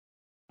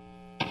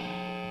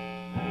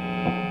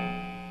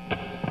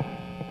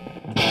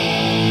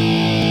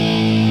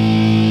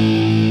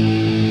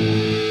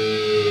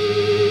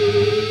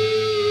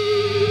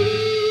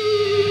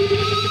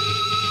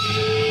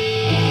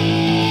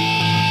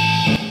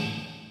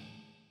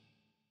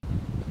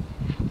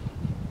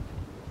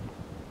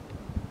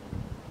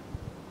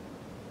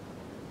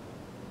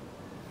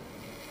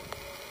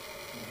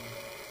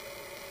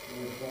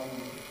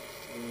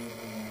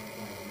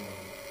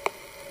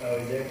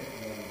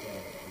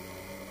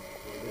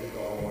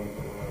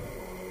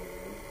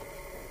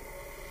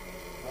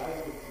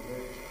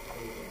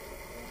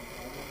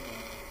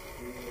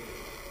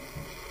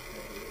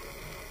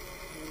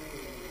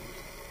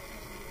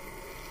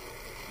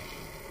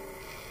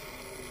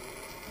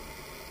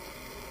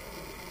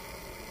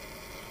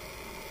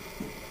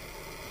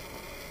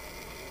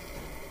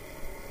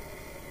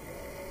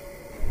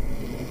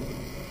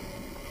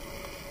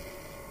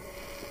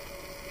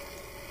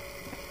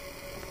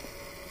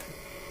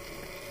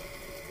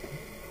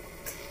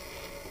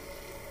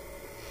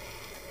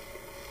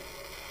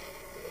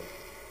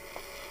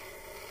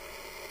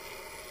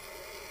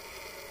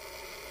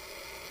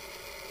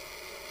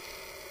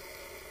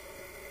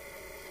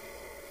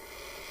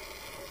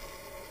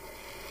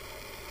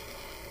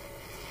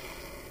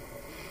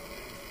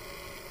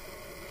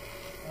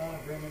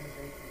That's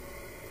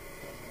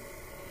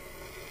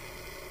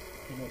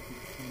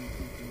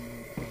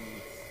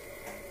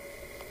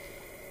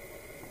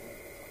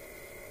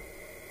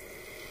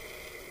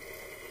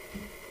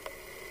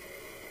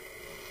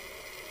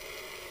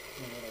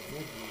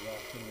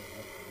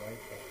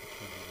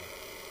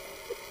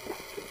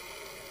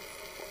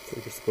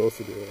what you're supposed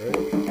to do, right?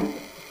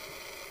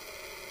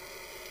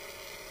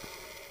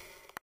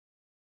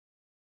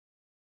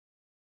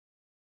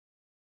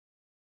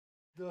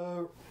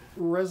 The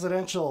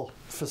residential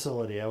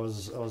facility, I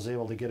was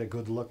able to get a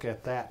good look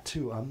at that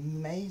too.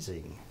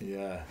 Amazing.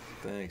 Yeah,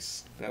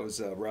 thanks. That was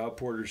Rob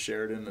Porter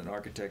Sheridan, an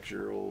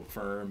architectural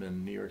firm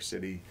in New York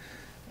City,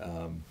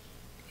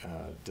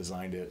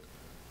 designed it.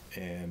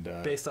 And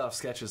based off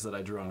sketches that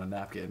I drew on a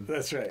napkin.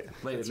 That's right.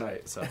 Late That's at right.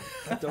 night, so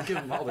don't give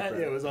him all the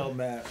credit. Yeah, it was all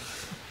Matt.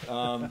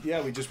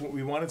 Yeah,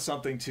 we wanted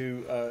something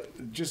to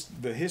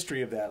just the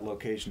history of that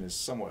location is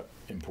somewhat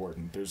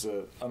important. There's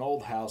an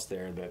old house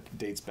there that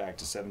dates back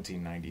to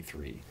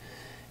 1793,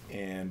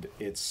 and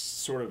it's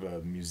sort of a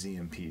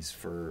museum piece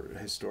for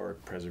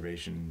historic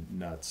preservation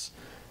nuts.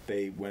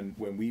 When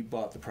we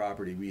bought the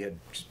property, we had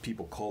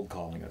people cold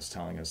calling us,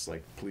 telling us,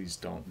 like, please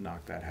don't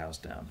knock that house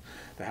down.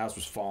 The house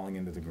was falling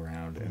into the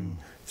ground, and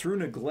through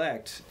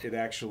neglect, it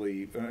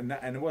actually, and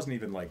it wasn't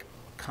even like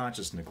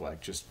conscious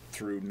neglect, just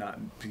through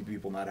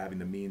people not having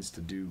the means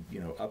to do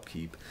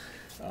upkeep.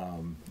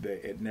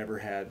 It never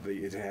had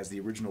it has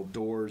the original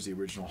doors, the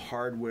original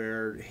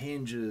hardware,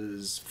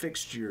 hinges,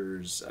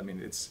 fixtures. I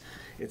mean, it's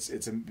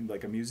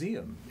like a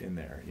museum in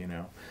there,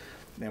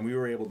 And we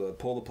were able to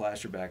pull the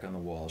plaster back on the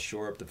wall,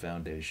 shore up the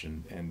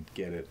foundation, and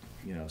get it,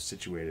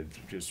 situated.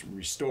 Just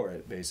restore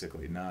it,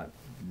 basically, not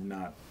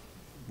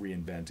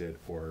reinvent it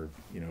or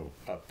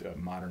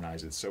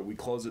modernize it. So we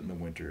close it in the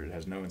winter. It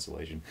has no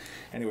insulation.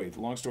 Anyway,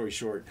 long story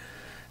short,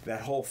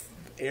 that whole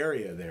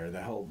area there,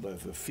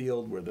 the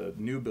field where the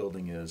new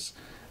building is,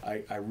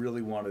 I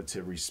really wanted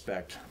to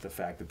respect the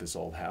fact that this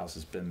old house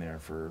has been there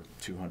for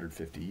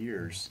 250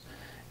 years,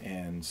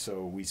 and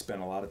so we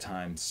spent a lot of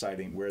time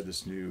citing where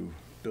this new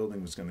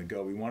building was going to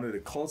go. We wanted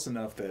it close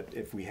enough that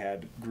if we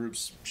had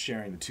groups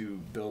sharing the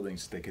two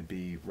buildings, they could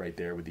be right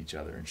there with each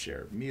other and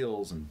share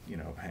meals and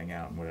hang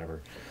out and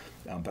whatever.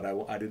 But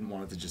I didn't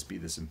want it to just be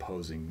this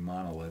imposing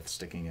monolith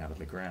sticking out of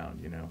the ground,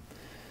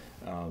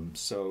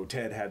 So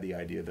Ted had the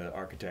idea, the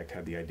architect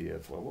had the idea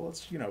of, well,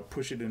 let's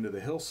push it into the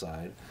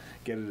hillside,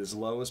 get it as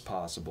low as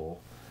possible,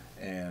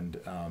 and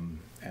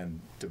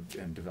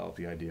develop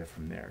the idea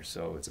from there.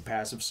 So it's a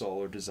passive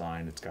solar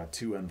design. It's got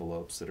two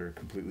envelopes that are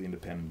completely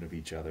independent of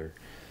each other.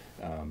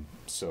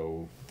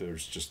 So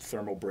there's just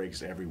thermal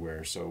breaks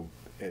everywhere. So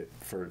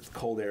for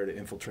cold air to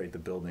infiltrate the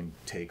building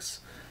takes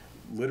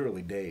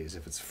literally days.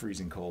 If it's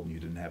freezing cold and you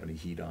didn't have any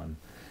heat on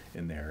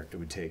in there, it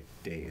would take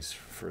days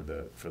for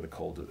the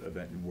cold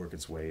event to work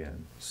its way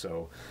in.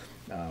 So,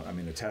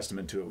 a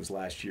testament to it was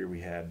last year we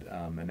had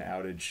an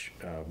outage.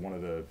 One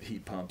of the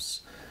heat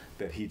pumps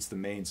that heats the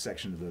main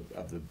section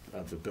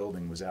of the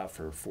building was out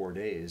for 4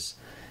 days,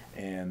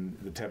 and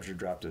the temperature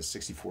dropped to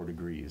 64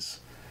 degrees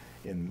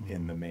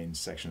in the main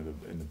section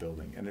of the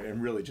building,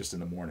 and really just in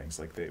the mornings,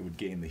 like it would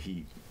gain the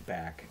heat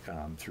back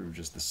through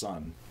just the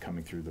sun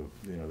coming through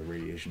the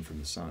radiation from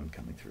the sun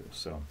coming through.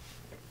 So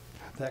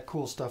that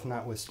cool stuff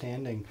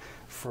notwithstanding,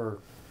 for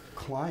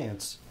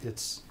clients,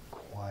 it's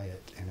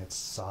quiet and it's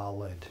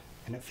solid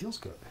and it feels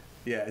good.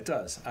 Yeah, it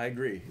does. I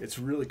agree. It's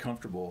really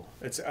comfortable.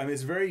 It's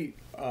very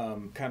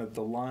kind of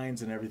the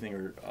lines and everything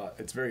are.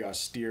 It's very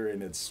austere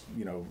in its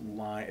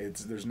line.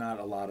 There's not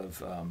a lot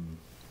of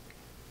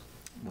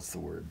what's the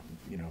word?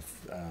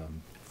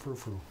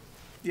 Frou-frou.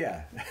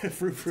 Yeah,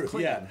 frou-frou.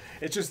 Yeah,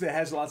 it's just it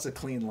has lots of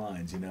clean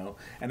lines,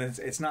 and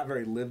it's not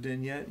very lived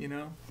in yet,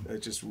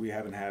 It's just we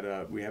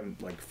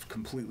haven't like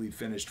completely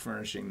finished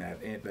furnishing that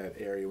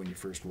area when you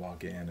first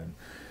walk in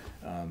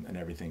and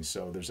everything.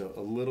 So there's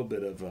a little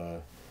bit of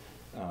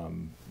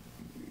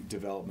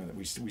development that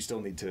we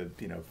still need to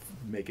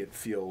make it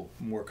feel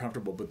more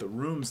comfortable. But the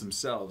rooms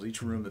themselves,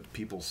 each room that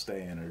people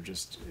stay in,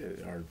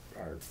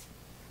 are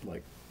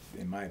like,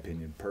 in my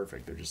opinion,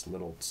 perfect. They're just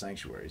little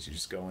sanctuaries. You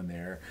just go in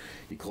there,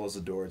 you close the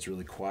door, it's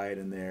really quiet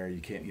in there.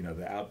 You can't,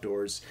 the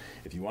outdoors,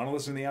 if you want to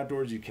listen to the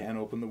outdoors, you can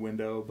open the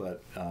window,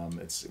 but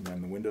it's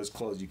when the window's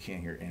closed, you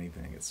can't hear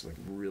anything. It's like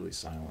really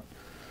silent.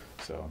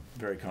 So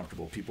very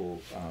comfortable.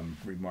 People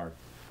remark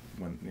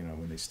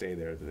when they stay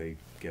there that they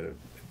get a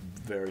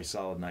very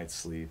solid night's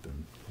sleep.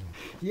 And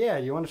yeah,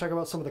 you want to talk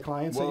about some of the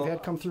clients that you've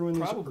had come through in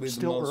these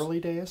still early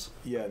days?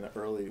 Yeah, in the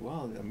early.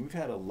 Well, we've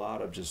had a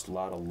lot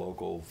of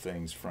local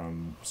things,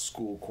 from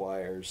school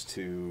choirs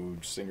to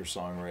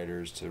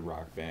singer-songwriters to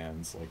rock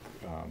bands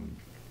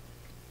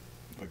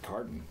like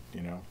Carton.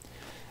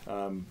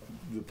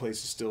 The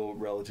place is still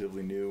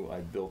relatively new.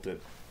 I built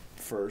it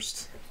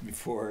first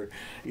before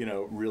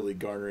really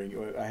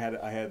garnering. I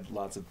had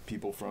lots of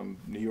people from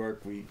New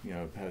York. We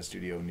had a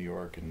studio in New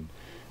York, and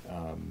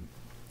I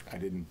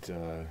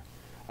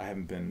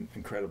haven't been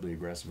incredibly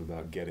aggressive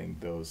about getting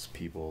those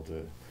people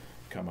to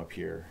come up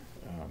here.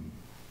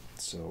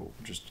 So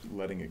just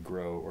letting it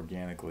grow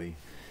organically.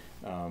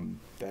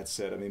 That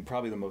said, I mean,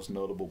 probably the most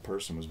notable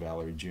person was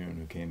Valerie June,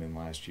 who came in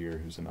last year,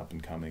 who's an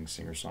up-and-coming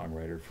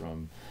singer-songwriter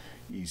from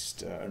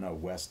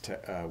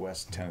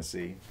West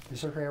Tennessee.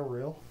 Is her hair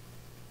real?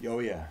 Oh,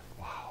 yeah.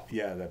 Wow.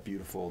 Yeah, that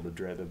beautiful,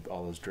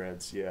 all those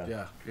dreads, yeah.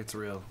 Yeah, it's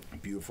real.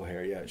 Beautiful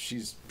hair, yeah.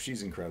 She's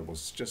incredible.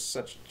 It's just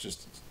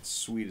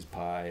sweet as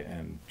pie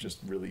and just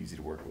really easy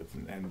to work with.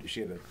 And she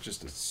had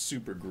just a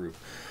super group.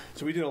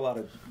 So we did a lot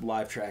of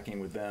live tracking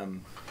with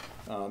them,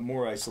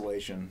 more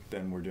isolation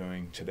than we're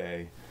doing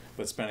today,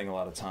 but spending a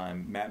lot of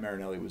time. Matt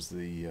Marinelli was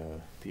the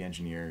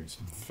engineer. He's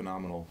a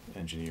phenomenal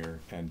engineer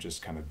and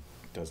just kind of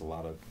does a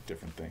lot of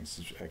different things.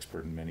 He's an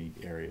expert in many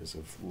areas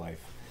of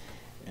life.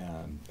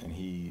 And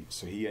he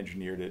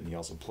engineered it, and he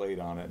also played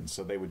on it, and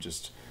so they would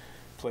just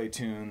play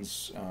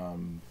tunes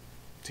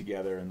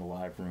together in the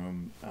live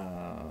room.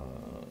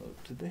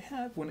 Did they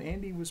have, when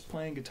Andy was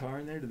playing guitar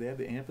in there, did they have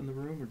the amp in the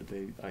room, or did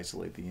they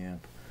isolate the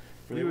amp?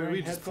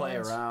 We just play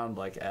around,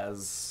 like,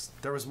 as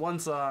there was one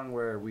song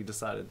where we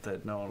decided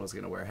that no one was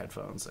going to wear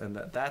headphones, and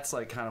that's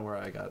like kind of where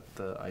I got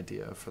the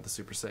idea for the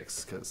Super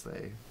 6, because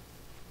they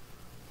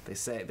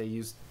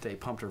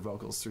pumped her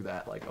vocals through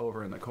that, like,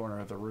 over in the corner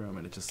of the room,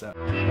 and it just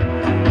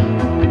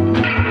sounded.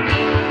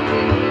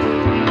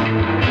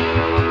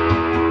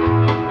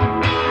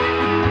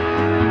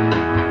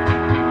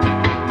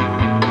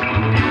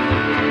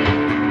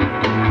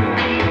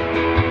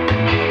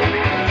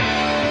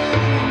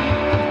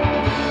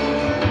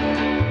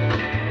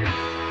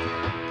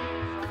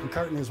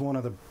 Carton is one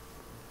of the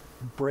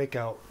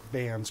breakout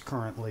bands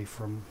currently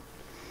from.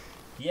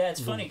 Yeah,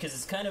 it's funny because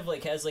it's kind of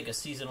like has like a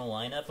seasonal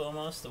lineup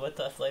almost, the What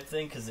Doth Life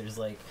thing, because there's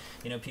like,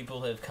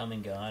 people have come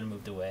and gone,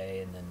 moved away,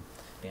 and then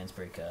bands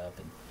break up,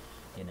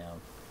 and,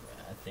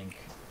 I think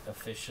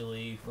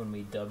officially when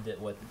we dubbed it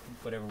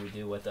whatever we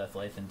do, What Doth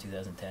Life in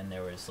 2010,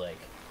 there was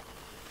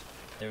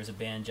a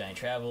band, Giant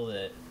Travel,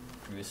 that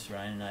Bruce,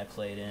 Ryan, and I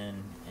played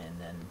in, and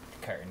then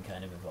Carton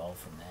kind of evolved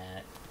from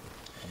that,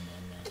 and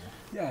then...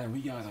 Yeah, and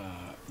we got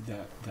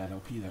that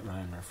LP that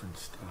Ryan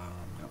referenced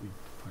that we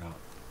put out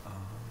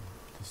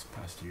this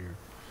past year.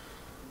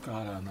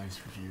 Got a nice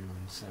review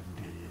in 7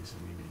 days,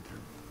 and we made their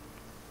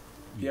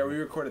Yeah, we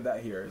recorded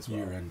that here as well.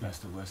 year-end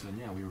best of list, and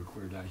yeah, we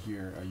recorded that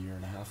here a year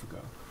and a half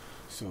ago.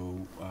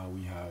 So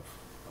we have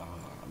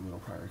a little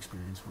prior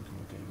experience working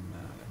with Dave and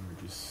Matt, and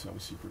we're just so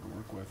super to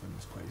work with, and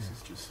this place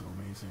is just so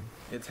amazing.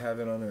 It's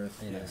heaven on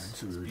earth. It Yeah, is.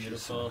 so It's we were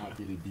just so beautiful.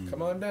 happy to be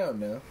Come on down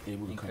now.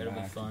 able to come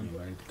Incredibly back, fun. and be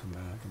invited to come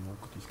back and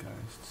work with these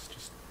guys. It's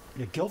just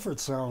Yeah, Guilford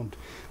Sound,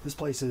 this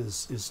place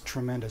is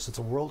tremendous. It's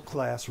a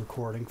world-class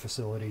recording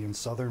facility in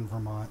southern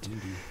Vermont.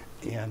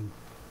 And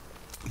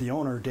the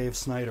owner, Dave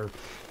Snyder,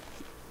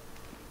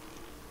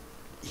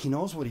 he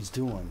knows what he's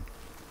doing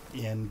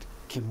and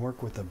can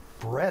work with a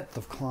breadth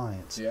of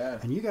clients. Yeah.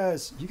 And you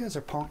guys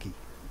are punky.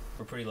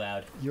 We're pretty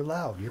loud. You're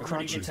loud. You're We're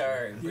pretty crunchy.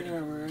 guitar. yeah,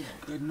 we're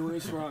a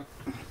noise rock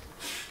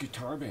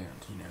guitar band,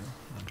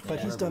 But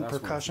Yeah. he's done That's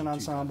what percussion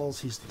it's in ensembles.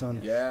 He's done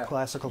Yeah.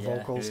 classical Yeah.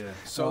 vocals.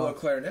 Solo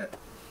clarinet.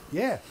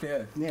 Yeah.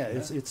 Yeah. Yeah,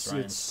 it's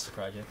Ryan's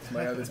project.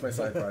 It's my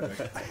side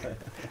project.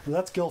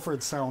 that's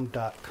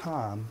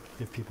guilfordsound.com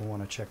if people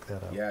want to check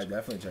that out. Yeah,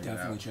 definitely check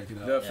Definitely it out. check it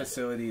out. The Yeah.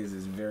 facility is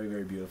very,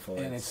 very beautiful.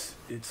 And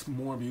it's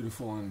more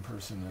beautiful in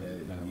person than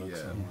it looks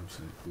Yeah. on the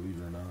website, believe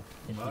it or not.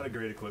 A lot of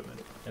great equipment.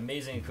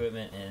 Amazing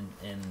equipment, and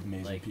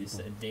Amazing like you people.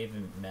 said, Dave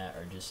and Matt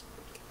are just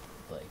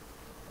like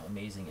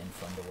amazing and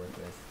fun to work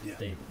with. Yeah.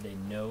 They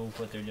know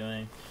what they're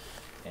doing,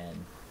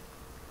 and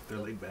They're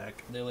laid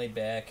back. they're laid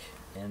back,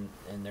 and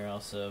they're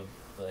also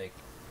like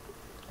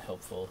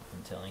helpful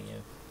in telling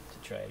you to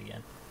try it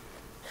again.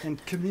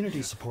 And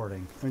community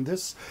supporting. I mean,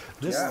 this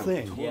Yeah,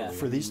 thing totally.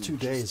 for these 2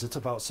 days, it's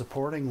about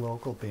supporting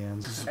local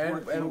bands.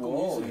 and local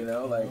Wool,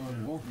 music. like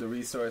Wool. the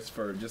resource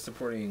for just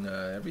supporting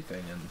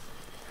everything, and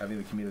having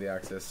the community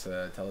access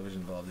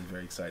television involved is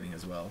very exciting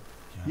as well.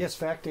 Yes,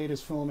 Fact 8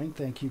 is filming.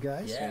 Thank you,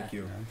 guys. Yeah. Thank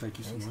you. Yeah, thank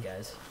you so Thanks, much.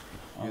 guys.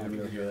 You're the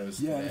real heroes.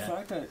 Yeah, Yeah. the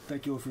fact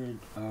that Guilford,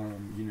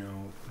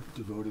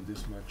 devoted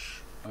this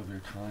much of their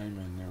time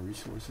and their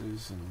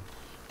resources and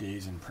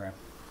days in prep,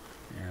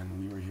 and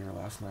we were here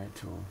last night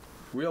till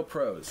Real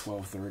pros.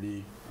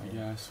 12:30, I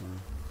guess, or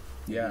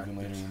maybe Yeah. even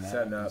later than that.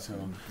 Setting And up.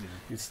 so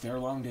it's their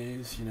long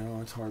days,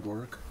 it's hard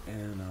work,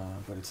 and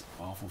but it's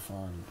awful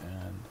fun,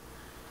 and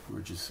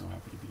we're just so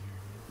happy to be here.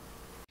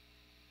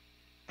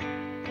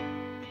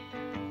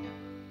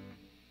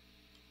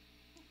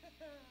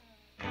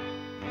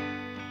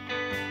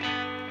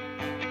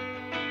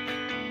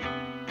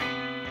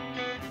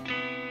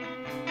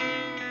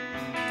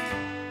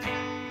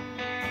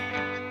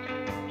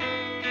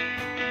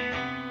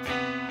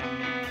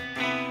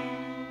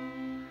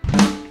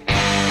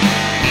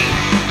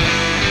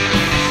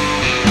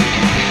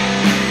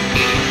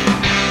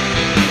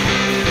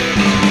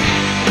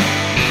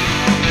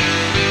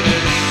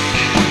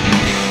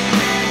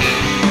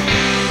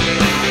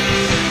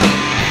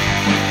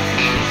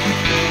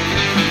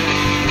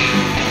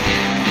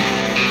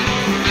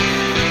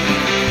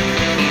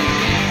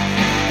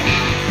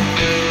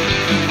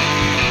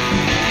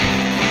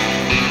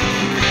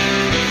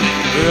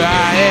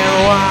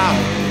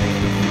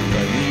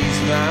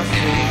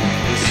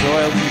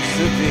 soil keeps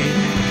slipping,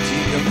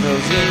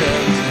 decomposing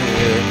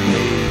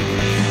underneath.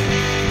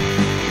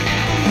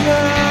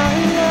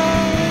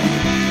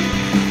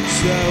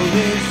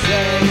 Slowly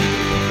fade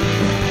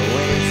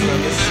away from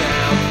the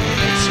sound.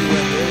 Makes you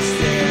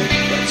understand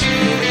what you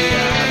really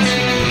are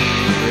to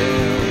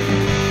feel.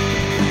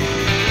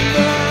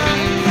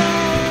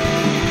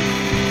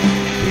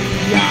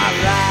 We are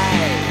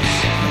lights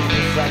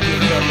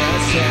reflecting from the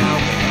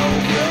sound.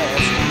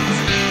 Hopeless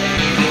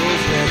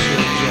angels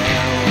measure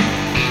down.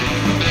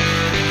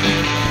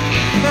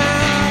 My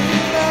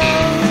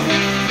love,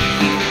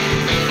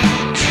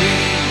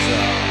 dreams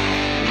are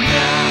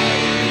not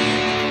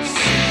in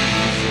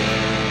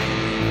season.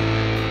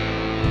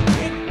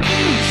 It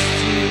used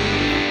to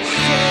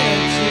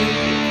stand to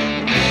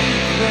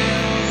make them.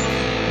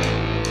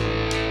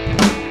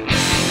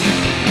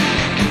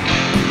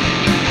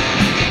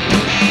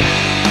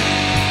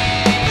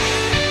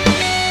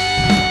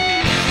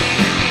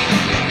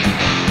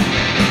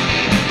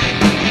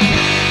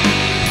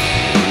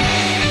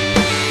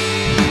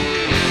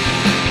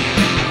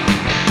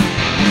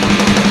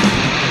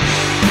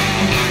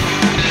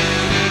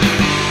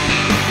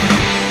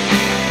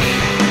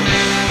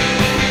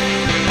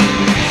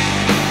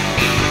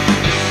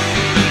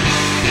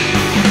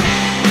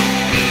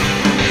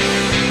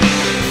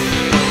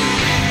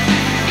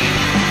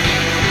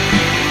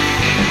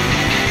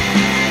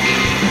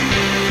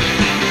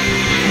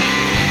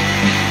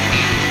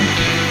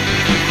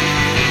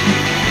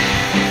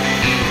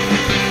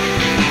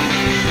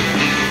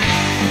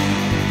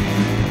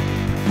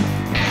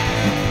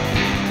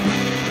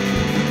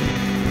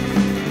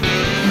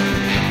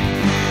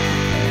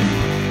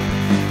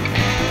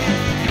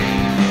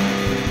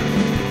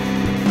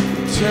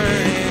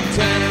 Turning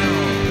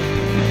down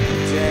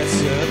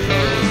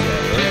decibels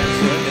that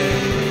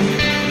resonate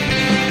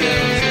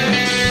windows and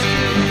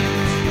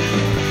streets.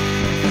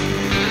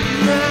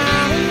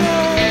 My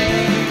love,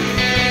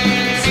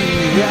 to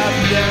up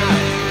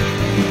night,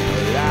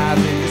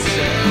 alive in the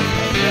sound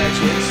of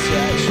legends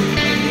touch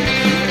and your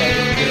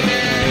fading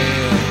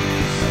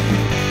hands.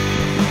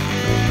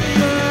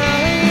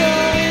 My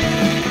love,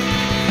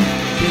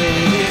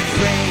 filled with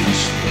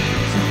rage,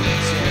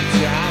 tempted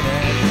to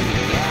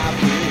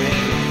operate.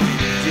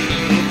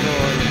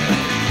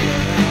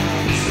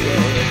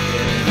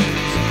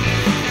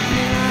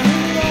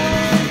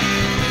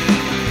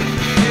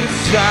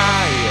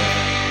 Desire,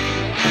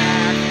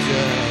 act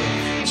of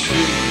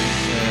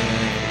treason,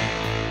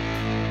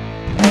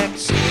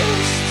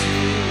 excuse to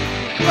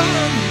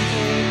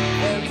bundle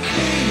and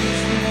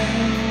freeze them.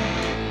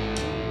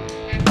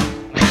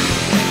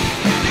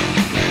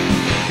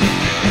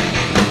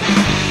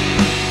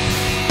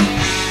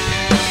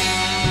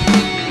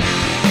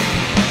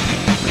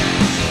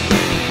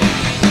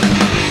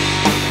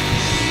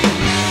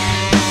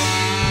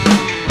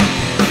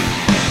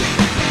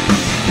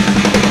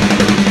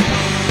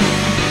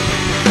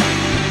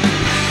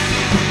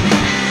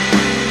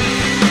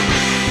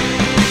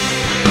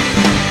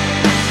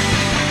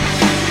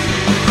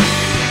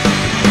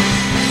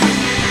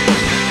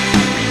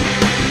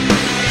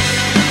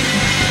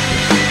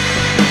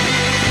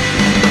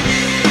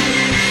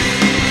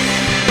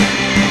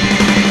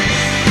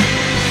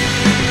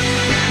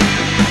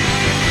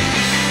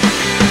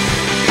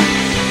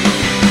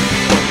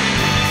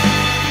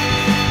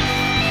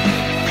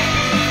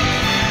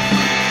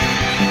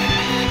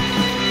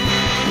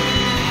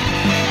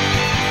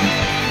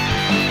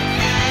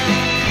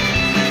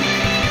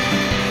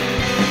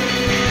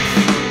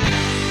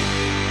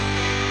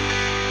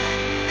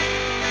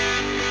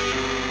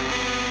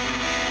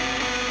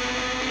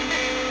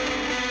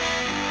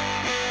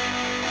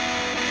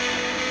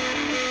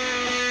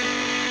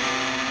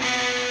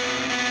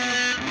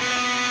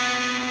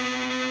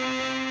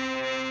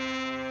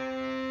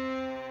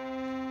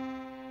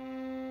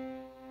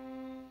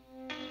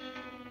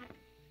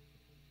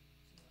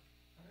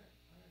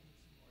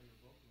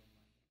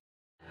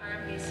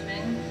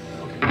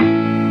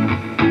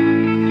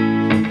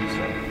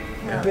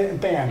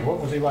 Band, what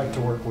was he like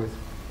to work with?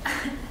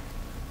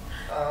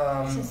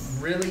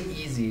 Really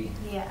easy.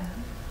 Yeah.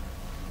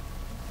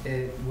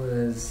 It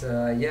was,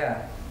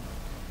 yeah.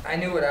 I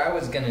knew what I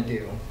was going to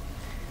do.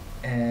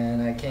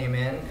 And I came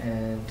in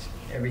and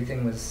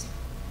everything was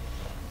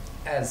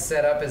as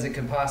set up as it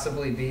could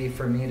possibly be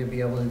for me to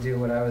be able to do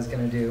what I was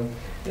going to do,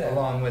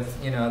 along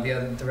with, you know,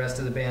 the rest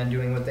of the band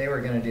doing what they were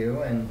going to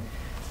do. And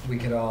we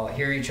could all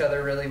hear each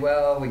other really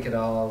well. We could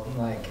all,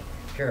 like,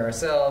 hear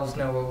ourselves,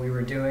 know what we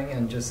were doing,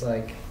 and just,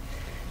 like,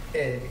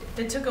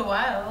 It took a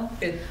while.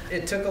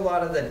 It took a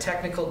lot of the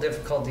technical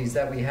difficulties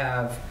that we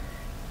have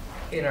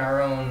in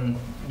our own,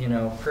 you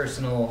know,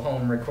 personal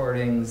home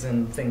recordings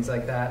and things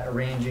like that,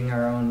 arranging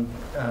our own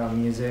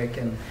music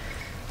and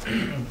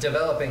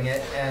developing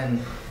it, and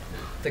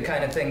the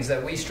kind of things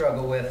that we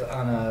struggle with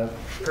on a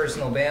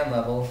personal band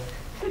level,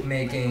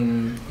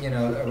 making, you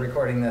know, a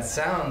recording that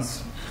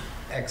sounds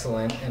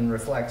excellent and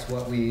reflects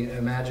what we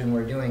imagine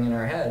we're doing in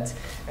our heads.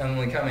 And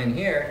when we come in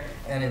here,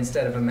 and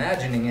instead of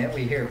imagining it,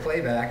 we hear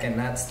playback, and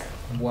that's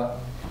what,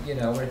 you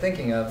know, we're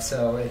thinking of.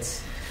 So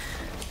it's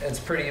it's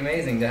pretty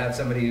amazing to have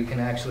somebody who can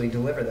actually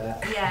deliver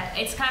that. Yeah,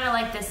 it's kind of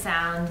like the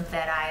sound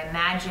that I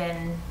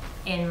imagine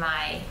in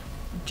my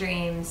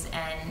dreams,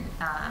 and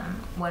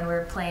when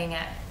we're playing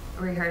at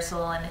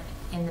rehearsal and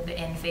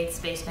in Faith's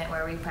basement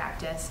where we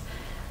practice,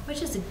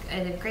 which is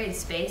a great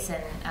space,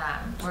 and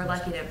we're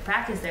lucky to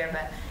practice there.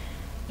 But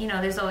you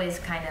know, there's always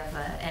kind of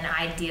an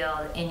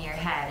ideal in your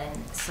head,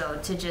 and so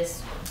to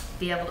just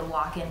be able to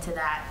walk into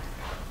that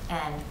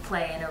and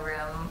play in a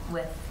room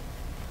with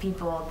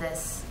people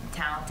this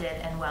talented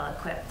and well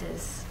equipped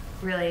is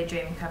really a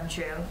dream come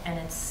true, and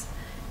it's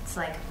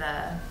like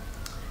the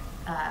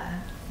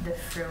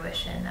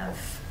fruition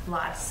of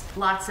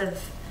lots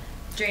of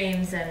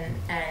dreams, and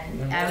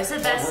it was the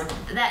best.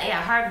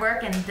 Hard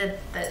work, and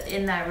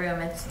in that room,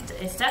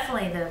 it's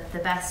definitely the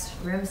best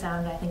room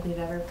sound I think we've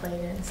ever played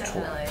in. So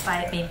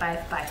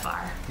by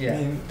far. Yeah. I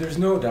mean, there's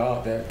no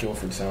doubt that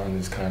Guilford sound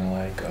is kind of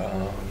like,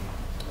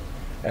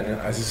 and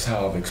this is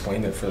how I've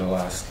explained it for the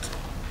last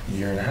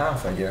year and a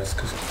half, I guess,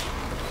 because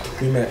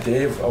we met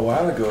Dave a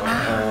while ago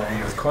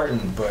with Carton,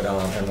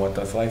 and What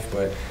Doth Life,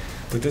 but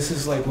this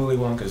is like Willy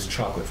Wonka's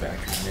chocolate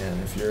factory, man.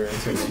 If you're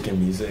into making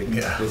music,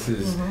 this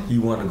is,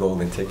 you won a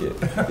golden ticket.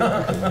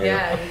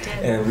 Yeah, you did.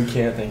 And we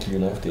can't thank you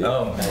enough, Dave.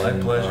 Oh, my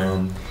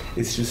pleasure.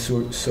 It's just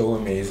so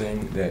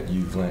amazing that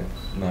you've lent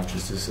not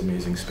just this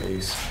amazing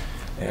space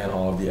and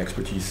all of the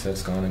expertise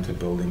that's gone into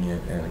building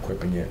it and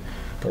equipping it,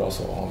 but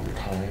also all of your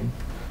time.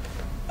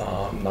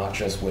 Not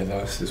just with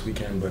us this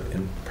weekend, but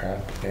in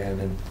prep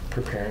and in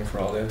preparing for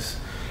all this.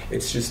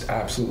 It's just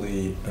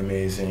absolutely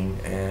amazing,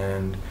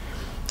 and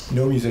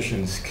no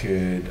musicians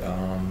could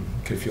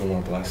feel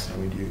more blessed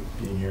than we do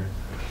being here.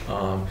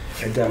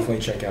 And definitely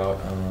check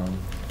out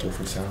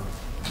Guilford Sound,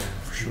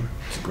 for sure.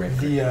 It's great.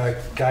 The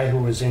guy who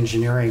was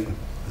engineering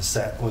the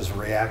set was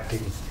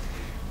reacting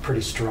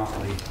pretty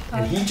strongly,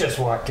 and he just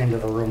walked into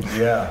the room.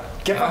 Yeah.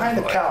 Get behind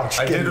the couch.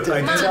 I did.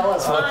 Tell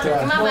us what.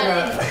 Come on,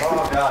 buddy.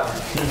 Oh God,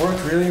 he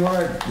worked really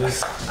hard.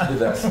 Just did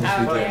that since we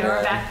Okay,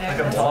 we're back there.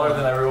 Like I'm taller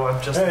than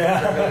everyone. Just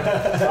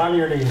On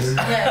your knees.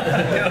 Neil.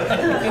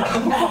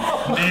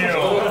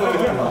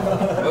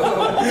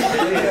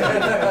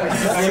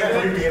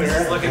 This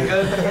is looking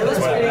good. It looks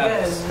pretty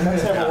good.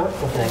 That's never worked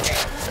before.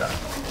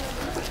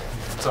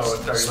 So, are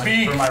you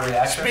looking for my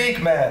reaction? Speak,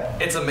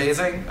 Matt. It's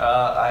amazing.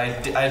 I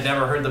had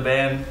never heard the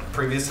band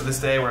previous to this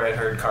day, where I'd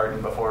heard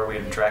Carton before we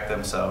had tracked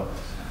them, so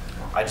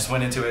I just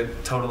went into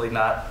it totally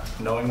not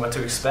knowing what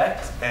to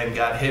expect and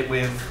got hit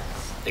with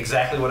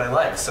exactly what I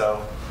liked.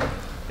 So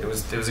it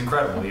was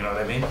incredible. You know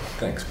what I mean?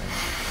 Thanks, man.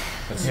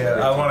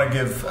 Yeah, I want to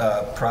give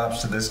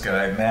props to this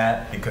guy,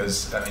 Matt,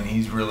 because I mean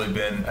he's really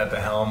been at the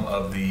helm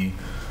of the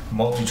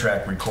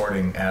multi-track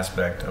recording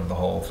aspect of the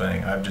whole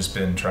thing. I've just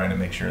been trying to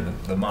make sure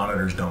that the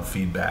monitors don't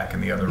feed back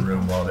in the other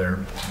room while they're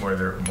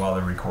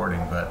recording,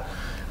 but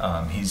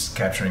he's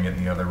capturing it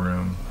in the other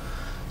room.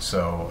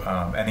 So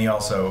and he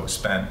also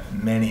spent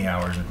many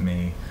hours with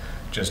me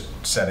just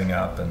setting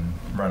up and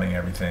running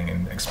everything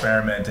and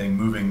experimenting,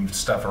 moving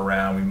stuff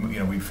around.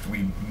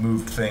 We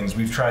moved things.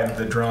 We've tried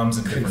the drums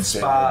in different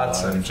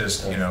spots and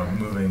just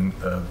moving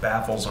the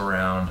baffles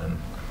around, and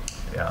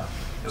yeah.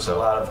 There's a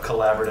lot of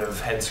collaborative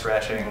head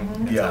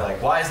scratching. Yeah.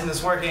 Like, why isn't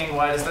this working?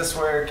 Why does this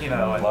work? You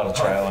know, a lot of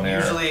trial and error.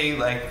 Usually,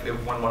 like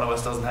when one of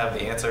us doesn't have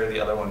the answer,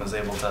 the other one is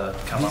able to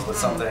come up with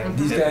something.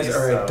 These guys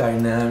are a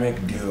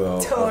dynamic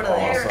duo. Totally.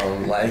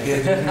 Awesome. Like,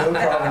 there's no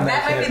problem.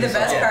 That might be the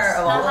best part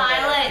of all. The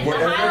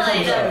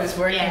highlight Is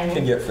working.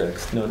 Can get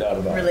fixed, no doubt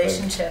about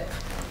Relationship. it.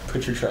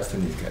 Put your trust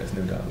in these guys,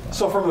 no doubt about it.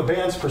 So from the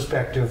band's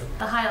perspective,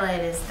 the highlight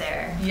is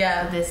there.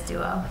 Yeah. This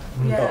duo.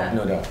 Yeah. Oh,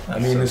 no doubt. I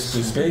mean, the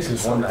space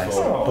is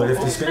wonderful, but if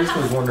the space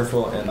was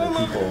wonderful and the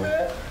people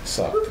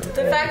sucked.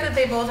 The fact that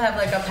they both have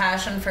like a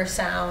passion for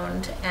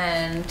sound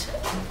and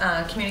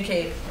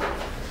communicate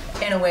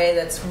in a way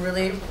that's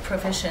really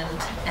proficient,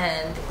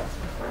 and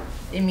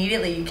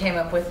immediately you came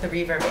up with the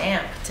reverb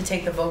amp to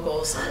take the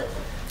vocals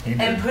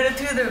and put it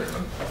through the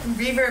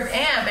reverb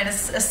amp, and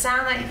it's a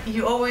sound that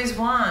you always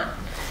want.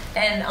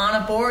 And on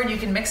a board you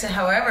can mix it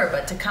however,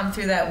 but to come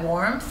through that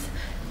warmth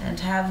and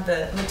to have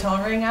the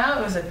tone ring out,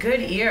 it was a good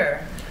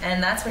ear,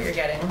 and that's what you're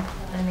getting.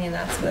 I mean,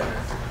 that's what.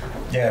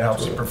 Yeah, it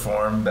helps you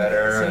perform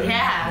better. And,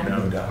 Yeah. I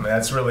mean,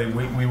 that's really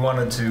we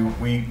wanted to.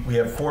 We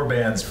have 4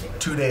 bands.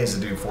 2 days to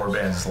do 4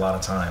 bands is a lot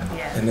of time.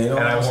 Yeah. And they don't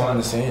And I all sound want-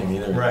 the same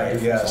either. Right.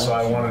 Different Yeah. So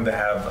I sounds. wanted to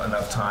have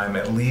enough time,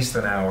 at least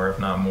an hour, if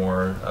not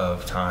more,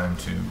 of time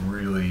to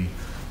really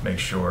make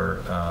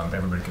sure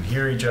everybody could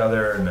hear each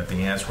other and that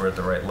the amps were at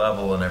the right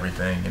level and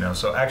everything.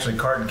 So actually,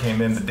 Carton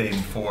came in the day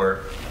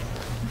before.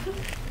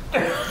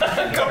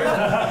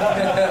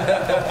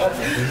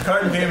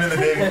 Carton came in the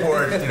day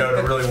before,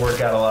 to really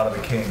work out a lot of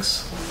the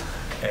kinks,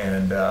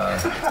 and I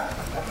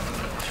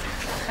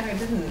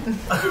didn't.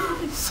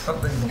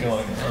 something's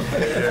going on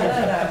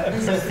there.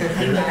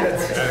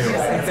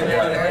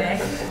 Anyway,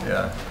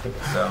 yeah.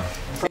 So.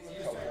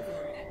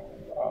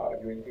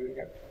 You ready to do it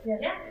again?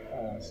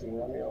 Yeah. So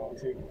let me all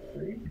take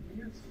 3.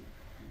 Yes.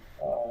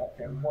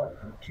 And 1,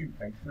 and 2,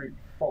 and 3,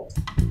 4.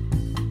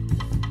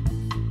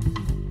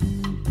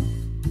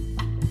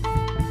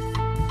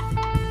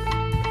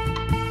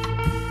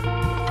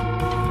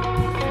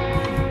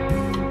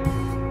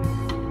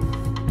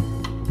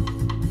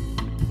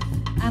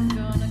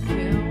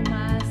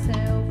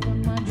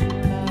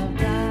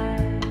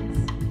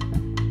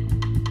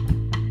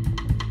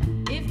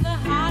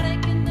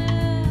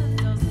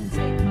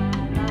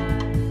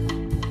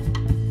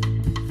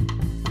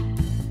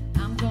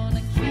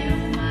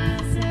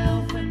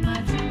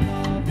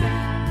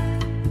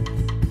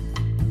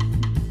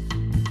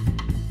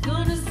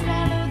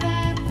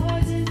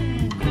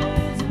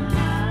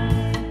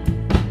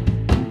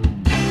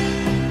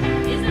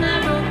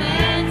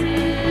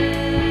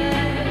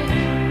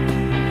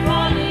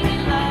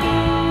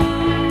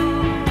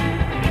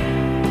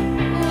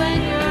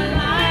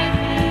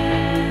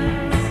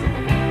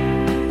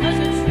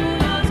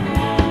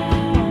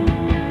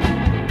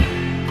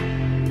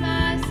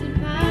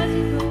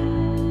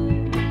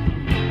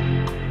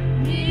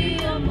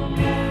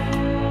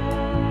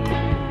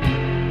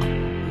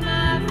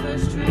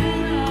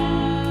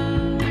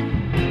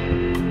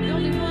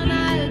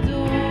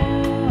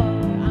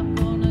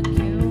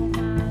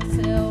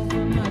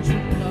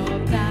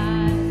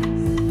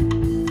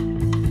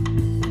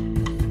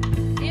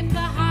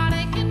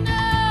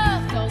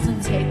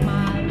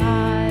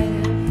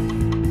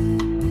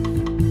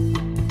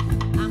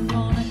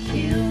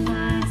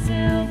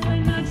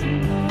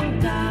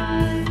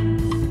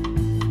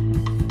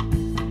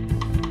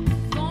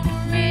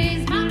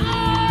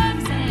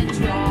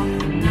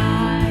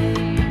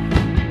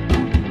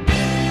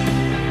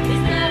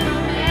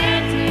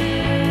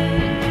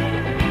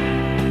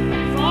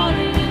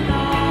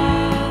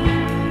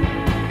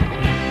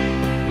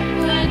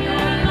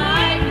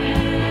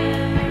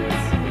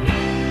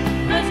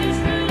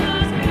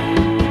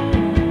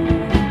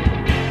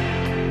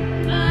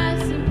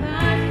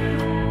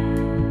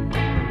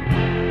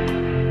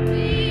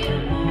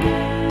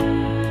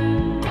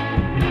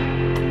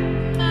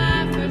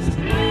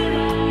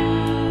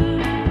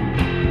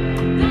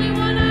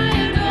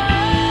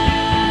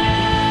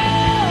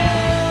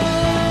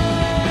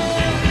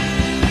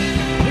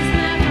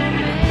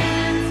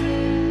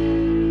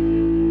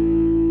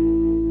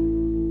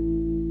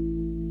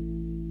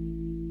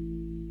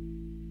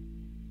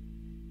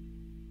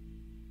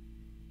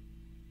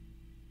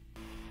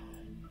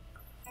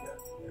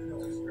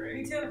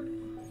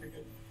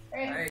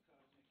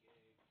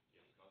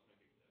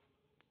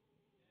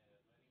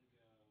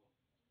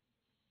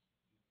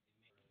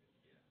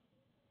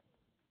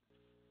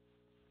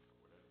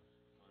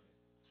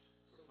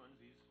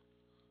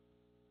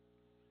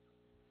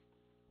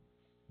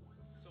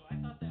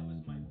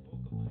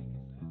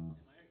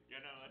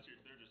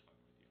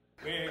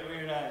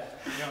 We're not,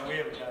 we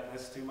haven't done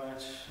this too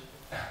much.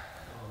 The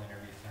whole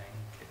interview thing.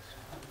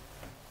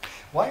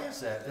 Why is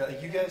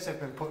that? You guys have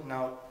been putting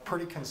out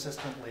pretty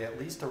consistently at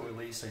least a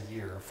release a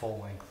year, a full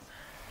length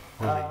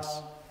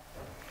release.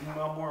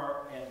 No,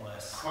 more and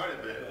less. Quite a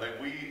bit.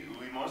 Like we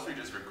mostly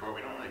just record.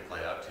 We don't really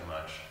play out too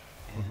much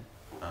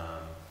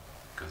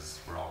because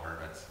we're all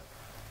hermits.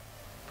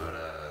 But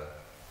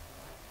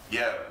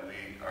yeah,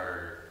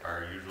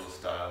 our usual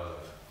style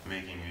of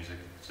making music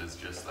is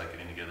just like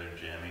getting together and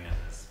jamming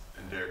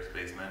in Derek's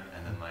basement,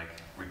 and then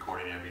like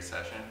recording every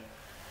session.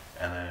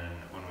 And then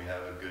when we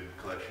have a good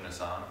collection of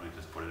songs, we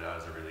just put it out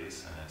as a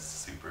release, and it's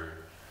super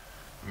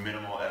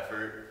minimal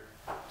effort.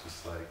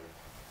 Just like,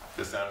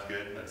 this sounds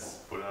good, let's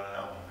put it on an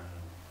album,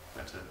 and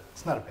that's it.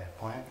 It's not a bad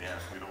plan. Yeah,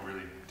 we don't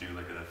really do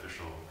like an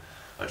official,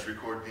 let's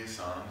record these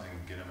songs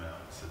and get them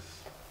out. It's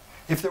just,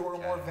 if there were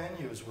more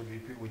venues,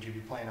 would you be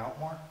playing out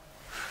more?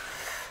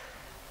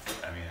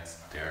 I mean,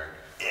 that's Derek.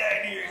 Yeah,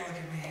 I knew you were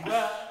looking at me.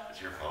 Well,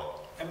 it's your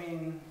fault. I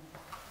mean,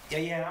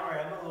 yeah, all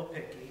right, I'm a little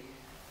picky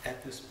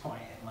at this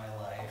point in my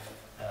life.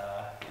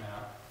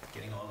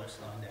 Getting older,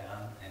 slowing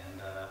down,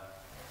 and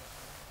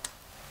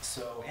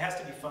so it has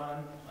to be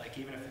fun. Like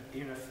even if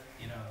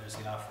there's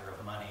the offer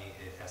of money,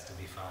 it has to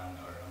be fun,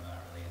 or I'm not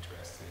really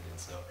interested. And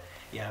so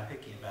yeah, I'm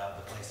picky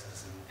about the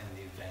places and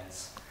the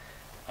events,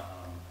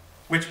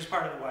 which was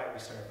part of why we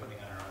started putting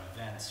on our own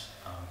events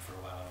for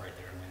a while. Right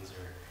there in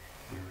Windsor,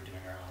 we were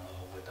doing our own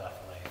little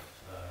Doth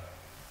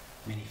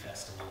mini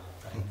festival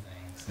type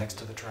things. Next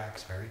to the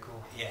tracks, very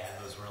cool. Yeah,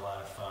 those were a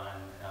lot of fun.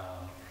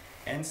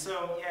 And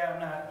so, yeah, I'm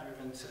not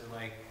driven to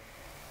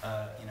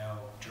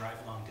drive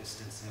long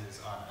distances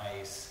on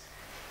ice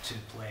to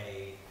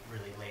play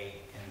really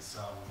late in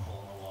some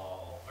hole in the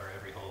wall or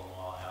every hole in the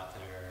wall out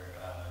there.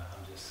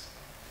 I'm just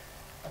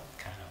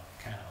kind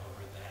of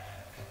over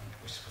that. And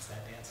was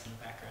that dance in the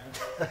background?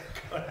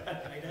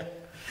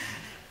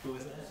 Who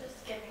was that?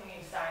 Just giving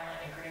you silent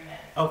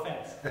agreement. Oh,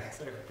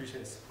 thanks. I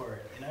appreciate the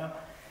support.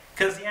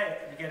 Because you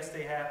gotta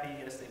stay happy, you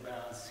gotta stay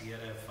balanced, you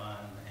gotta have fun,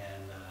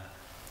 and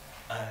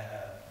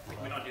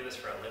we don't do this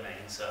for a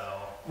living,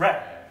 so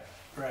right.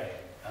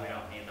 We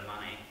don't need the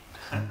money.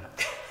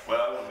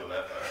 Well, I won't go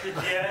that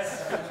far.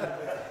 Yes,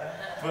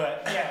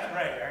 but yeah,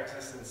 right. Our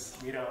existence,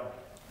 we don't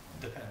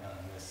depend on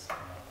this,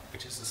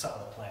 which is a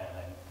solid plan.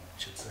 I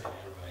should say to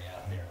everybody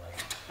out there,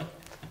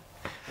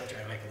 don't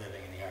try to make a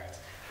living in the arts.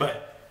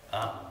 But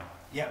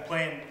yeah,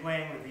 playing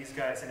with these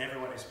guys and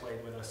everyone who's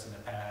played with us in the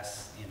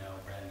past,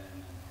 Brendan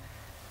and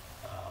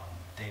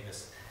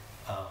Davis,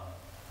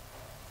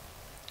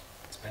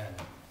 it's been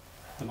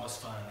the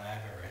most fun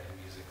I've ever had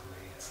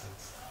musically. It's the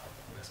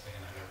best band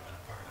I've ever been a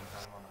part of.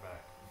 I'm on the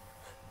back.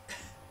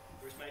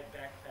 Where's my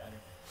back pattern?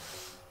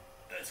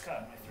 It's caught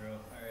in my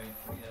throat. All right,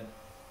 we good.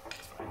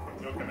 It's fine.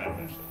 It'll come out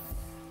eventually.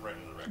 Right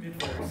into the record. Good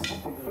verse.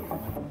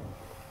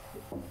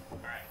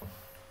 All right.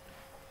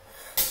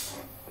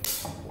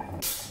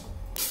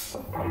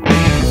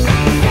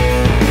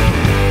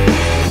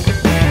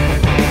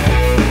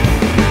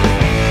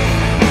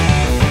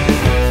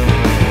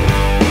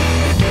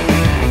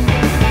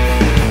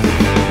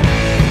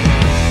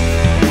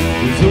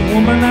 There's a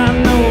woman I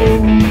know,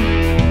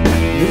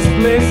 this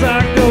place I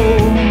go,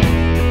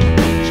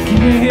 she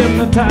keeps me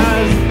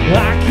hypnotized, I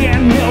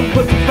can't help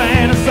but to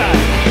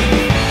fantasize.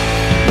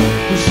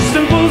 She's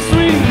simple,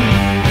 sweet,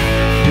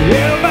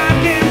 everybody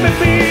can be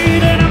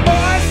beat, and her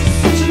voice is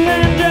such an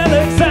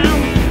angelic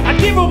sound. I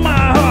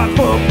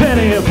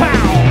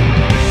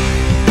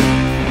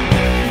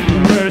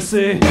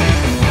mercy.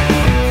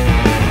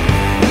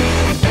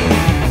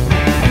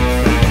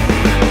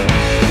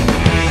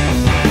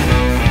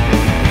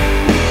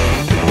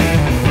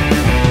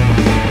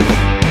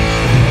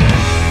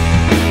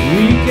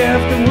 Week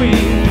after week,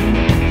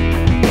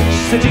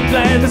 she said she's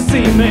glad to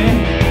see me,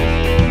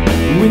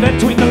 with that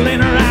twinkle in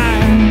her eye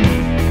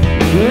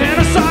and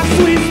a soft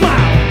sweet smile.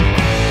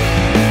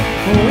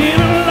 In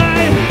her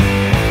life,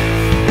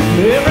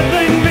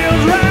 everything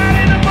feels right,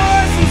 and her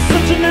voice is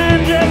such an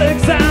angelic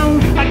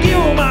sound. I give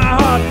her my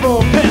heart for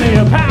a penny a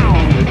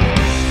pound.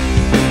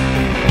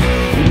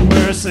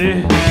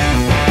 Mercy.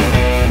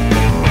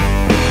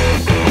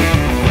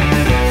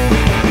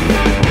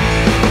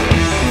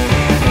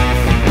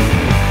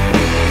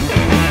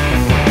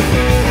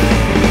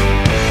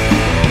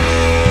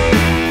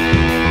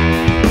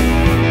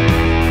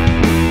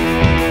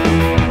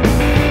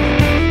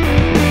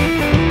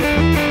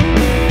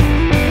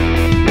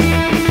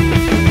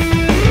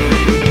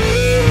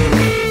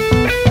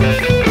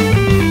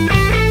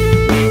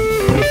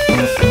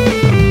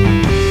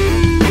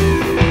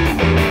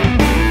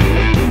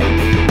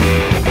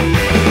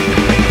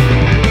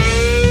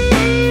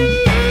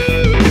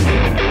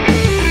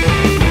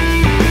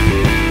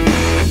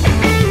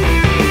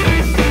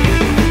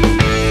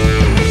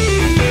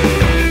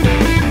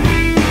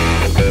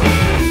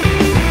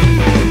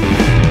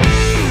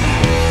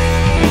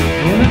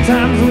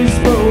 Times we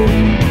spoke,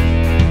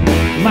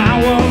 my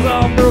walls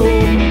all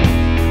broke.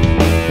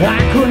 I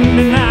couldn't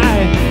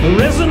deny the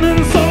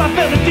resonance, all I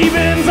felt it deep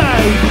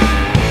inside.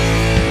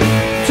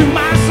 To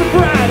my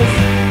surprise,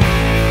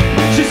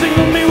 she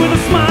signaled me with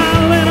a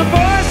smile, and her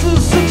voice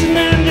was such an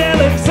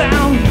angelic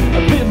sound. I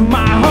bid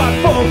my heart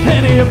for a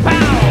penny a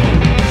pound.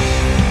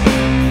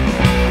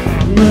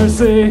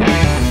 Mercy.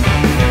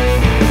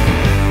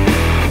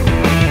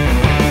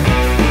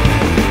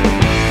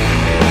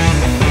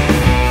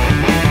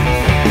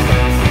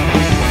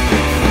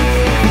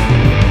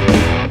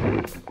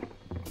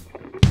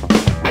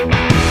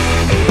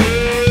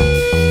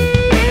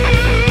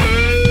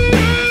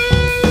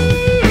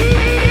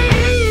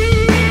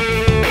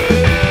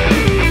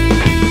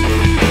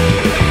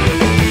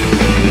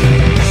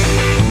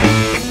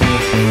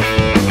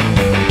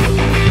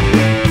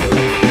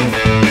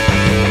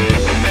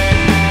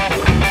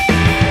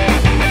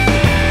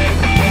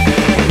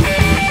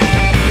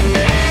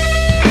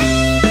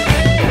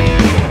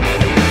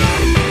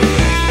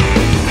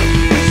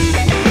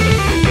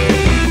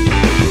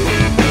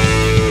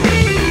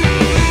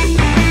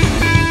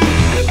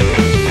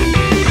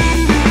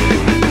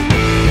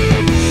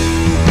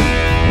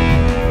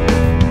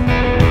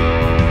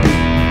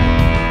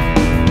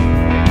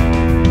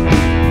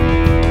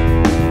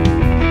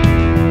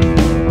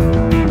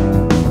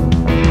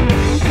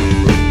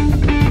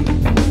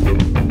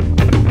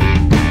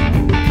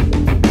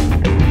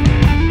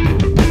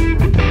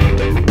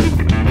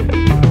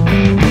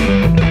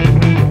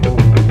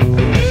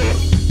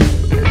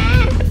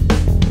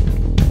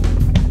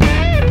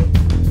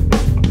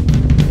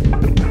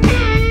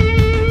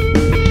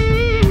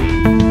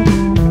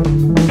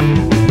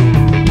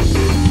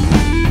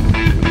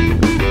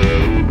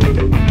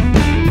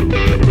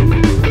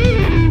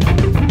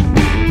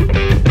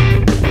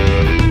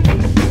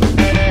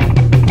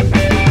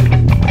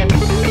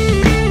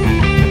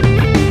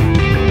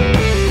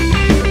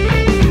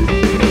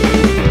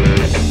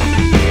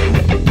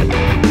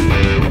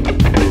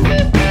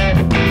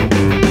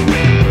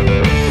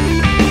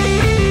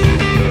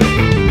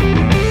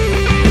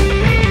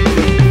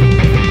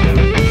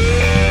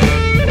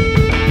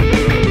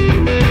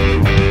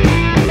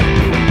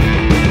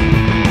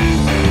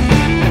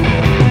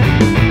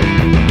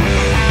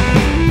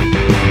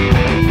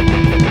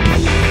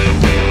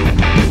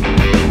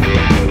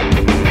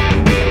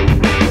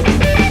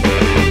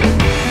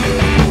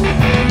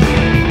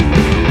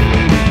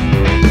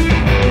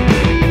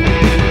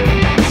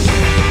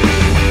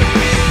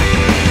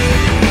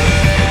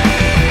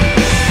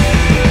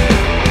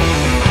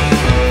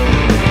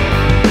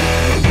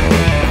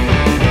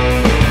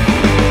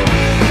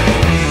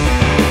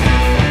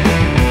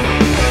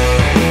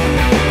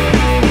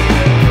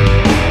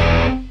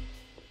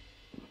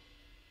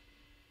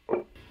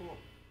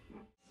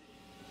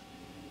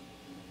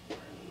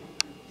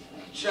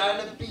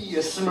 Trying to be a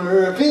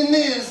smurf in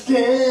this town.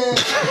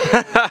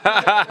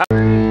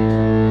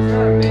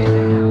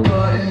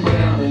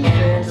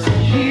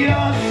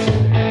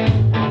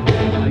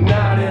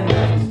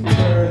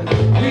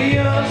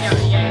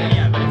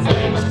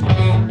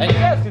 And you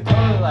guys could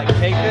totally like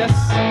take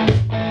this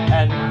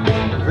and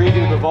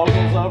redo the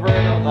vocals over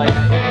it, like.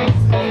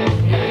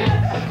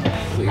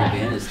 What your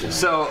band is doing.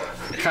 So,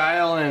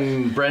 Kyle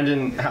and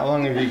Brendan, how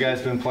long have you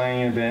guys been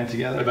playing in a band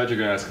together? I thought you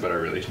were going to ask about our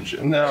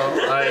relationship. No,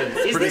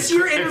 Is this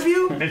your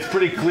interview? It's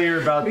pretty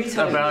clear about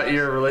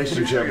your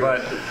relationship,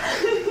 but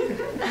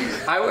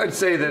I would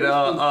say that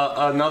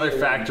another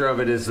factor of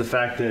it is the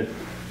fact that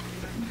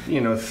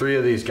 3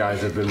 of these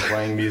guys have been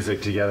playing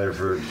music together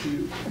for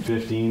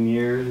 15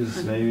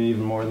 years, maybe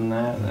even more than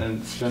that,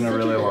 and it's been a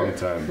really long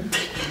time.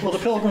 Well, the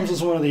Pilgrims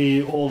is one of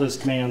the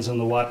oldest bands in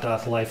the What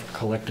Doth Life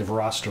collective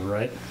roster,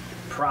 right?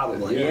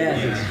 Probably.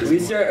 Yeah. We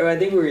start. I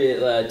think we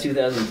were at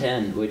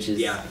 2010, which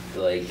is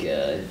like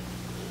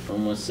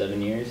almost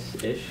 7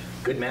 years ish.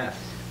 Good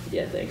math.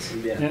 Yeah, thanks.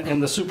 Yeah.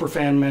 And the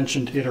superfan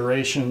mentioned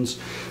iterations.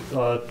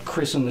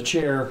 Chris in the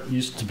chair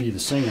used to be the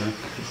singer.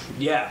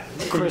 Yeah.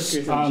 Chris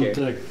Chris on in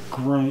the the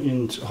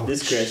ground.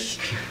 This Chris.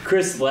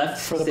 Chris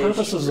left. For the stage,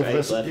 purposes of right,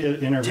 this left.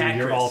 interview, Tag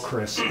you're Chris. all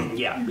Chris.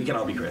 Yeah, we can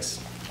all be Chris.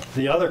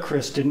 The other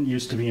Chris didn't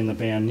used to be in the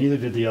band. Neither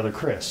did the other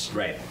Chris.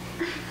 Right.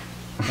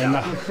 And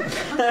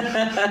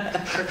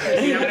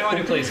If you have anyone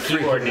who plays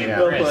keyboard named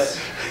Chris,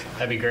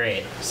 that'd be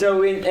great. So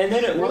we're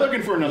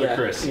looking for another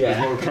Chris. Yeah. Is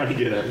what we're trying to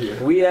get at here.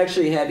 We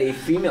actually had a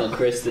female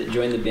Chris that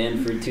joined the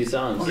band for 2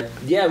 songs.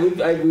 Yeah,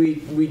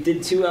 we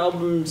did 2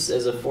 albums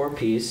as a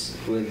 4-piece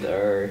with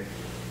our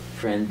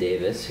friend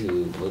Davis,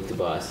 who moved to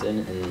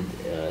Boston and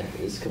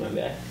is coming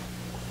back.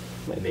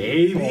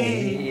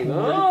 Maybe.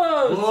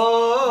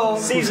 Oh!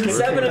 Season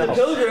 7 of the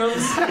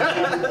Pilgrims.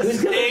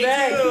 Who's coming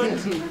back?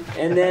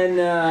 And then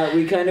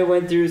we kind of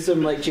went through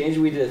some change.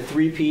 We did a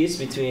 3-piece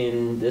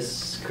between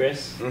this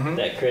Chris,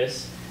 that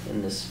Chris,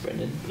 and this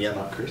Brendan. Yeah,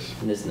 not Chris.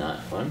 And this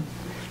not one.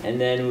 And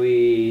then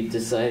we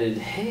decided,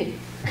 hey,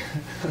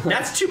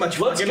 that's too much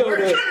let's fucking go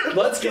work.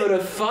 let's go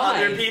to 5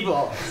 Other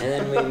people. And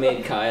then we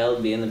made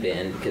Kyle be in the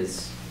band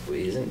because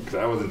he isn't.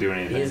 I wasn't doing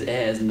anything. He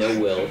has no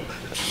will,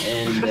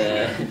 and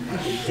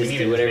just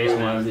do whatever we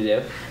wanted to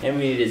do. And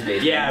we needed his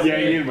bass. Yeah, you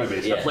needed my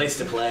bass. A place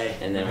to play.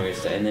 And then we were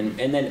and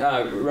then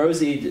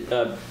Rosie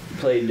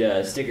played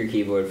sticker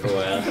keyboard for a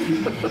while,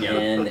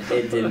 and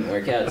it didn't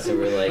work out. So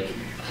we're like,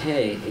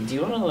 hey, do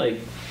you want to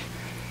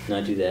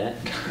not do that?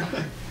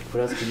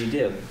 What else could you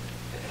do?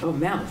 Oh,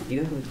 mouth.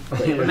 You have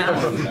a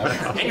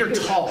mouth. And you're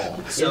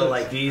tall. So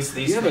these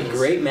you have a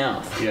great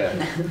mouth. Yeah.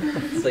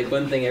 It's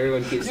one thing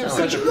everyone keeps telling me.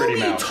 Such a pretty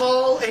mouth.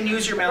 Tall and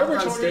use your mouth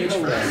on stage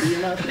for us.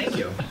 Thank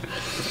you.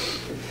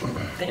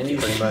 Thank you.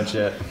 Pretty much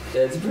it.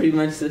 That's pretty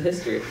much the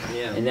history.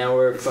 Yeah. And now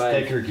we're 5.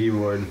 Sticker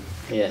keyboard.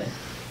 Yeah.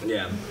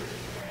 Yeah.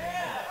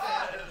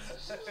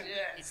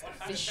 It's the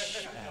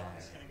fish.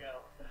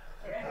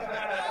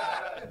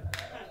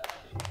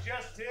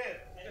 Just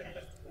did.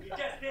 You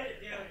just did it,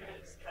 dude.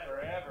 It's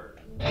forever.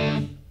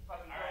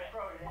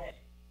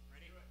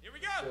 Here we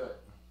go.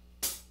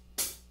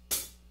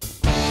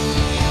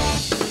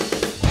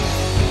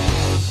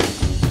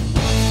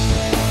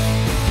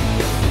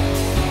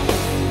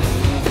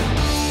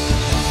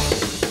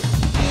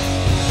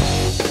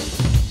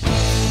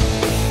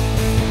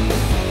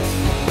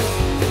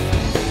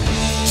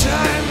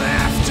 Time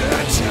after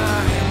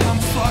time, I'm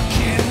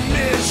fucking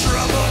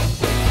miserable.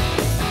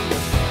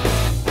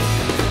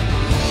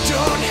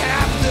 Don't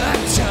have the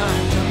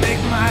time to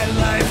make my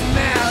life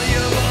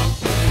malleable.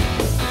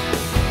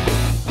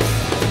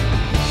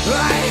 I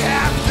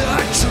have the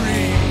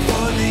dream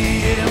for the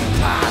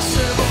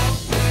impossible.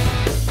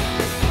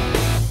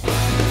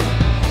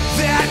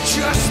 That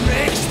just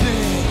makes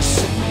things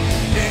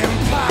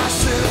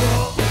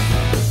impossible.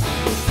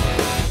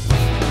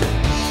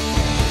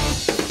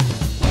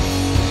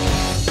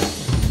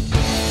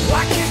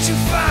 Why can't you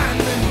find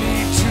the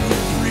need to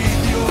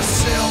breathe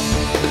yourself?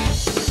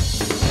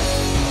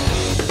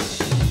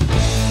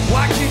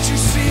 Why can't you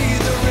see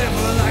the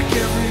river like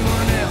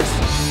everyone else?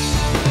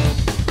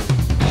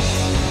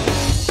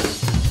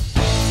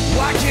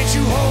 Why can't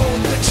you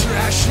hold the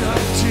trash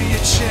up to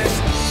your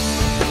chest?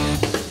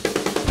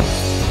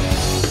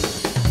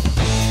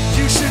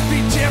 You should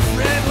be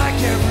different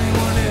like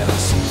everyone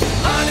else.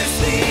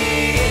 Honestly,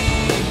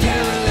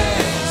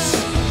 paralyzed,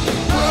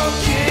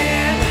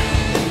 broken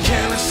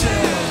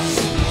carousels.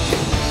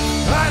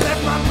 I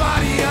left my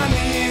body on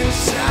the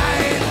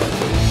inside.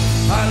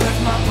 I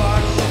left my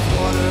bottle of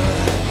water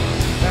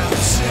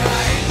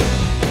outside.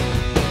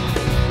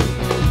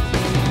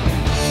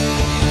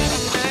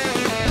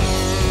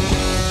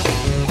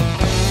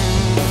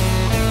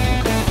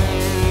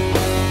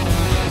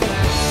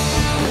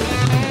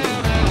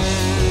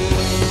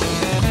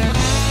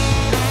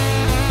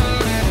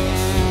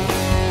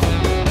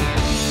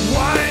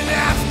 Wine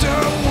after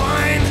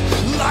wine,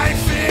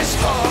 life is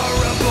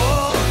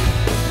horrible.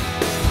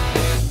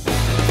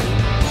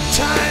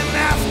 Time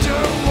after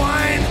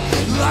wine,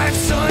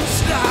 life's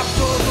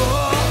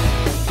unstoppable.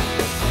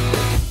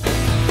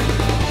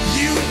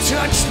 You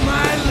touched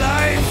my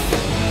life,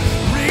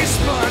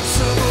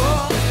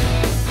 responsible.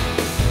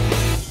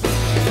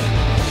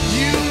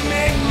 You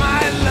make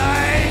my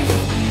life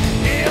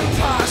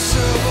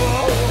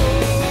impossible.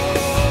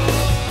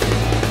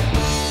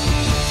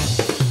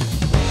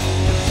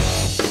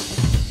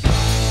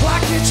 Why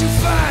can't you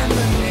find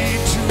the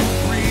need to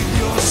breathe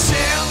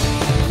yourself?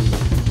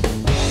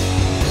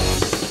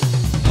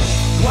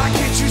 Why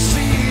can't you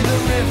see the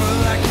river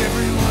like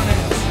everyone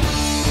else?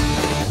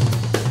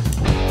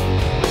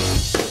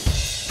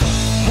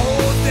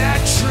 Hold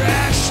that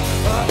trash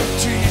up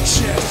to your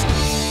chest.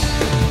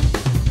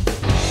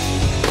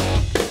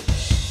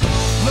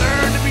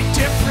 Learn to be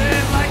different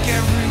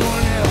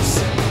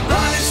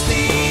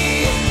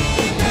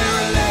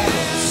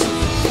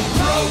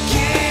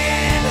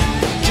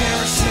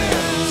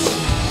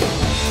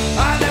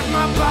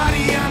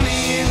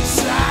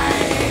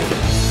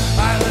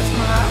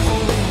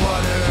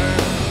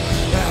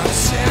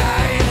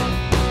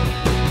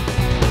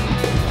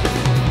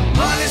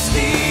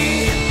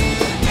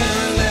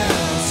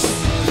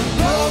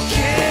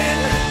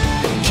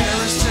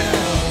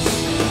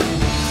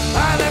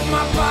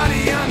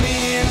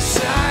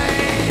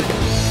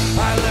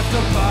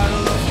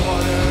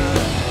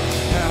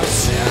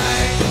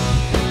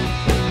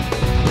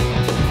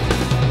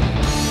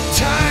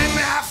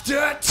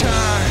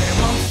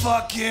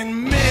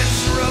fucking miss.